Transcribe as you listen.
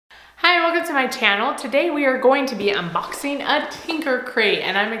over to my channel. Today we are going to be unboxing a Tinker Crate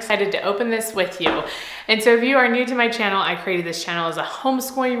and I'm excited to open this with you. And so if you are new to my channel, I created this channel as a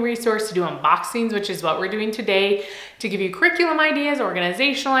homeschooling resource to do unboxings, which is what we're doing today, to give you curriculum ideas,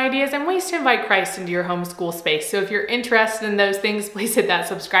 organizational ideas, and ways to invite Christ into your homeschool space. So if you're interested in those things, please hit that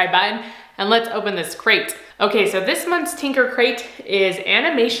subscribe button and let's open this crate. Okay, so this month's Tinker Crate is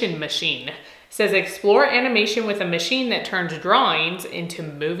Animation Machine. It says explore animation with a machine that turns drawings into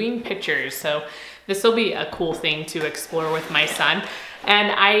moving pictures. So this will be a cool thing to explore with my son.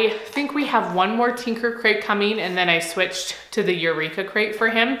 And I think we have one more Tinker Crate coming, and then I switched to the Eureka Crate for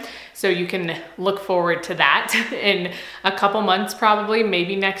him. So you can look forward to that in a couple months probably,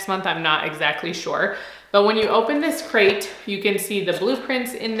 maybe next month, I'm not exactly sure. But when you open this crate, you can see the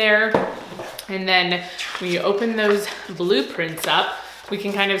blueprints in there. And then when you open those blueprints up, we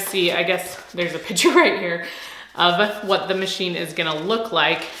can kind of see, I guess there's a picture right here of what the machine is gonna look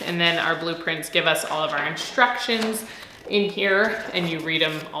like. And then our blueprints give us all of our instructions in here, and you read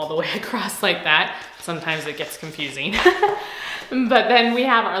them all the way across like that. Sometimes it gets confusing. But then we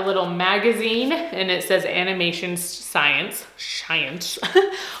have our little magazine, and it says animation science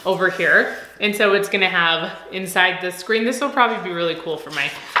over here. And so it's gonna have inside the screen, this will probably be really cool for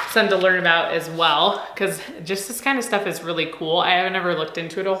my son to learn about as well, because just this kind of stuff is really cool. I haven't ever looked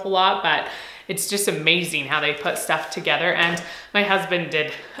into it a whole lot, but it's just amazing how they put stuff together. And my husband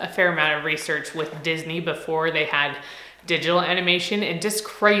did a fair amount of research with Disney before they had digital animation, and just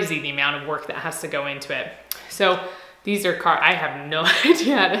crazy the amount of work that has to go into it. So these are I have no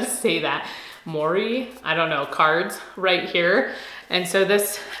idea how to say that. I don't know, cards right here. And so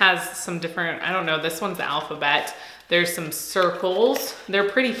this has some different, I don't know, this one's alphabet. There's some circles. They're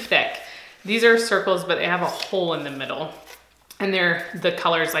pretty thick. These are circles, but they have a hole in the middle. And they're the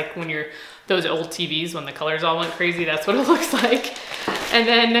colors, like when you're, those old TVs, when the colors all went crazy, that's what it looks like. And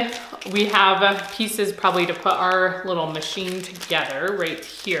then we have pieces probably to put our little machine together right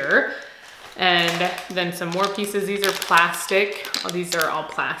here. And then some more pieces. These are plastic. These are all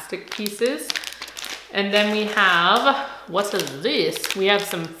plastic pieces. And then we have, what is this? We have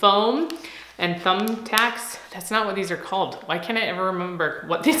some foam and thumbtacks. That's not what these are called. Why can't I ever remember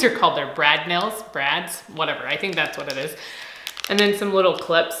what these are called? They're brad nails, brads, whatever. I think that's what it is. And then some little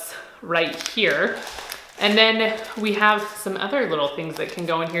clips right here. And then we have some other little things that can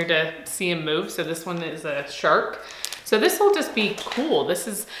go in here to see him move. So this one is a shark. So this will just be cool.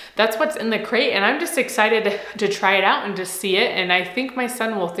 That's what's in the crate, and I'm just excited to try it out and to see it. And I think my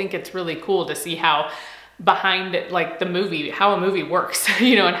son will think it's really cool to see how behind like the movie, how a movie works,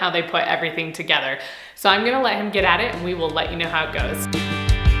 you know, and how they put everything together. So I'm gonna let him get at it and we will let you know how it goes.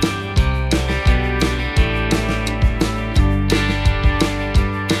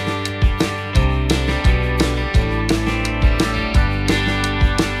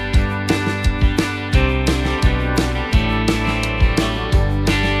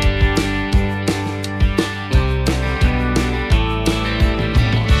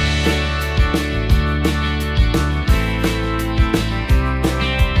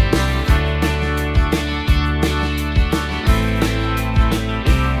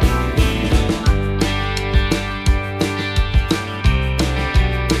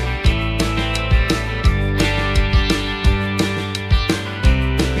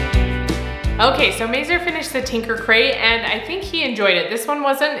 Okay, so Mazer finished the Tinker Crate and I think he enjoyed it. This one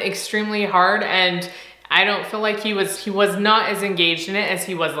wasn't extremely hard, and I don't feel like he was not as engaged in it as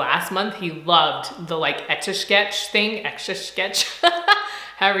he was last month. He loved the like Etch-a-Sketch thing, Etch-a-Sketch,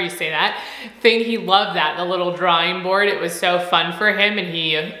 however you say that thing. He loved that, the little drawing board. It was so fun for him and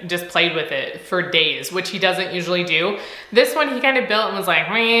he just played with it for days, which he doesn't usually do. This one he kind of built and was like,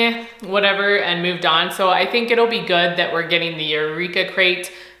 meh, whatever, and moved on. So I think it'll be good that we're getting the Eureka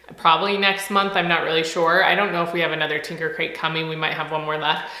Crate probably next month. I'm not really sure. I don't know if we have another Tinker Crate coming. We might have one more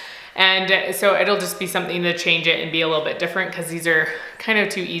left. And so it'll just be something to change it and be a little bit different, because these are kind of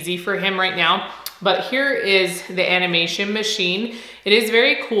too easy for him right now. But here is the animation machine. It is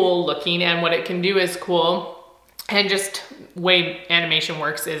very cool looking, and what it can do is cool. And just the way animation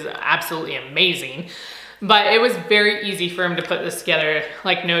works is absolutely amazing. But it was very easy for him to put this together,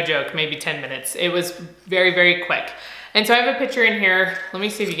 like no joke, maybe 10 minutes. It was very, very quick. And so I have a picture in here. Let me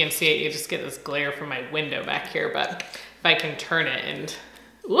see if you can see it. You just get this glare from my window back here, but if I can turn it and,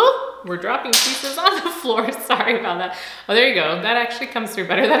 whoop, we're dropping pieces on the floor. Sorry about that. Oh, there you go. That actually comes through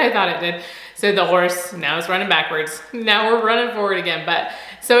better than I thought it did. So the horse now is running backwards. Now we're running forward again. But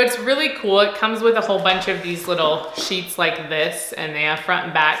so it's really cool. It comes with a whole bunch of these little sheets like this, and they have front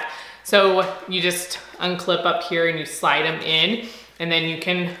and back. So you just unclip up here and you slide them in. and then you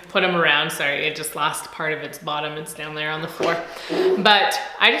can put them around. Sorry, it just lost part of its bottom. It's down there on the floor. But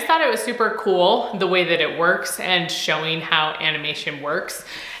I just thought it was super cool the way that it works and showing how animation works.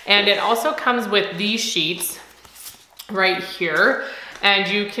 And it also comes with these sheets right here. And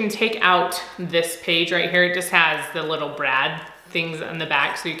you can take out this page right here. It just has the little brad things on the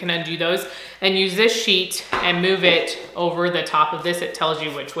back, so you can undo those and use this sheet and move it over the top of this. It tells you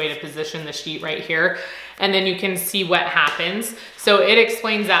which way to position the sheet right here, and then you can see what happens. So it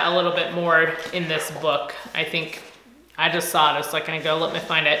explains that a little bit more in this book. I think I just saw it a second ago. Let me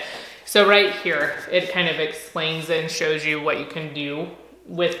find it. So right here, it kind of explains and shows you what you can do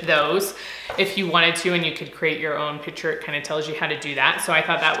with those if you wanted to, and you could create your own picture. It kind of tells you how to do that. So I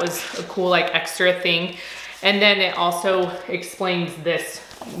thought that was a cool like extra thing. And then it also explains this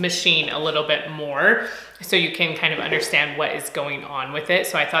machine a little bit more, so you can kind of understand what is going on with it.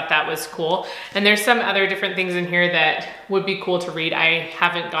 So I thought that was cool. And there's some other different things in here that would be cool to read. I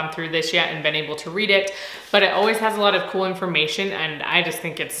haven't gone through this yet and been able to read it, but it always has a lot of cool information, and I just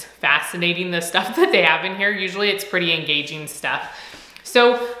think it's fascinating, the stuff that they have in here. Usually it's pretty engaging stuff.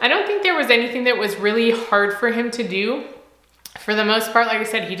 So I don't think there was anything that was really hard for him to do. For the most part, like I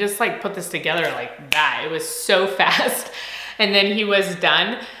said, he just like put this together like that. It was so fast, and then he was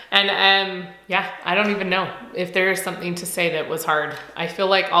done. And yeah, I don't even know if there is something to say that was hard. I feel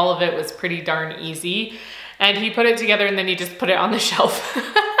like all of it was pretty darn easy, and he put it together and then he just put it on the shelf.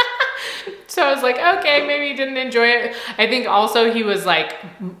 So I was like, okay, maybe he didn't enjoy it. I think also he was like,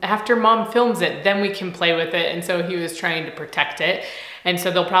 after mom films it, then we can play with it. And so he was trying to protect it. And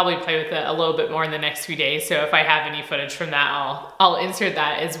so they'll probably play with it a little bit more in the next few days. So if I have any footage from that, I'll insert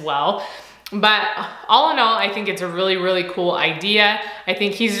that as well. But all in all, I think it's a really, really cool idea. I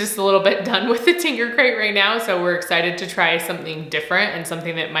think he's just a little bit done with the Tinker Crate right now. So we're excited to try something different and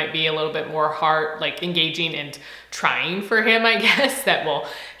something that might be a little bit more hard, like engaging and trying for him, I guess, that will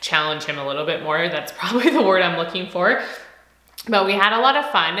challenge him a little bit more. That's probably the word I'm looking for. But we had a lot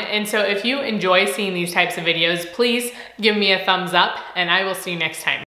of fun. And so if you enjoy seeing these types of videos, please give me a thumbs up, and I will see you next time.